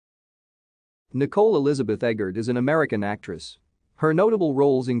Nicole Elizabeth Eggert is an American actress. Her notable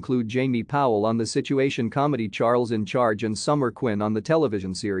roles include Jamie Powell on the situation comedy Charles in Charge and Summer Quinn on the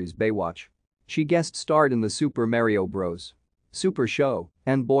television series Baywatch. She guest starred in the Super Mario Bros. Super Show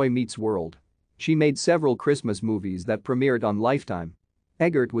and Boy Meets World. She made several Christmas movies that premiered on Lifetime.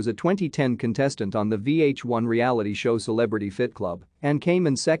 Eggert was a 2010 contestant on the VH1 reality show Celebrity Fit Club and came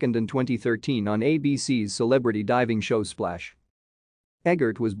in second in 2013 on ABC's celebrity diving show Splash.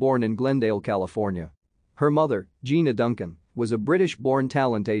 Eggert was born in Glendale, California. Her mother, Gina Duncan, was a British-born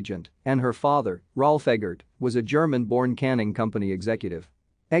talent agent, and her father, Rolf Eggert, was a German-born canning company executive.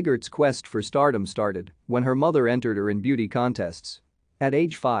 Eggert's quest for stardom started when her mother entered her in beauty contests. At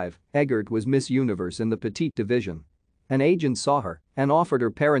age 5, Eggert was Miss Universe in the petite division. An agent saw her and offered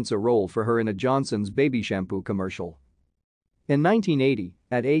her parents a role for her in a Johnson's baby shampoo commercial. In 1980,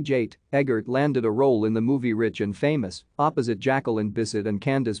 at age 8, Eggert landed a role in the movie Rich and Famous, opposite Jacqueline Bisset and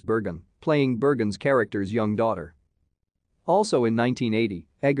Candice Bergen, playing Bergen's character's young daughter. Also in 1980,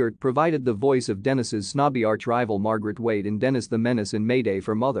 Eggert provided the voice of Dennis's snobby arch-rival Margaret Wade in Dennis the Menace in Mayday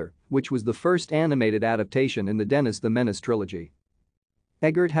for Mother, which was the first animated adaptation in the Dennis the Menace trilogy.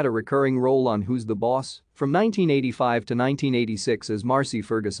 Eggert had a recurring role on Who's the Boss? From 1985 to 1986 as Marcy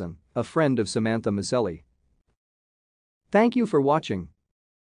Ferguson, a friend of Samantha Maselli. Thank you for watching.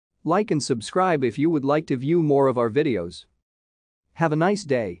 Like and subscribe if you would like to view more of our videos. Have a nice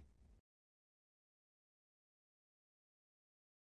day.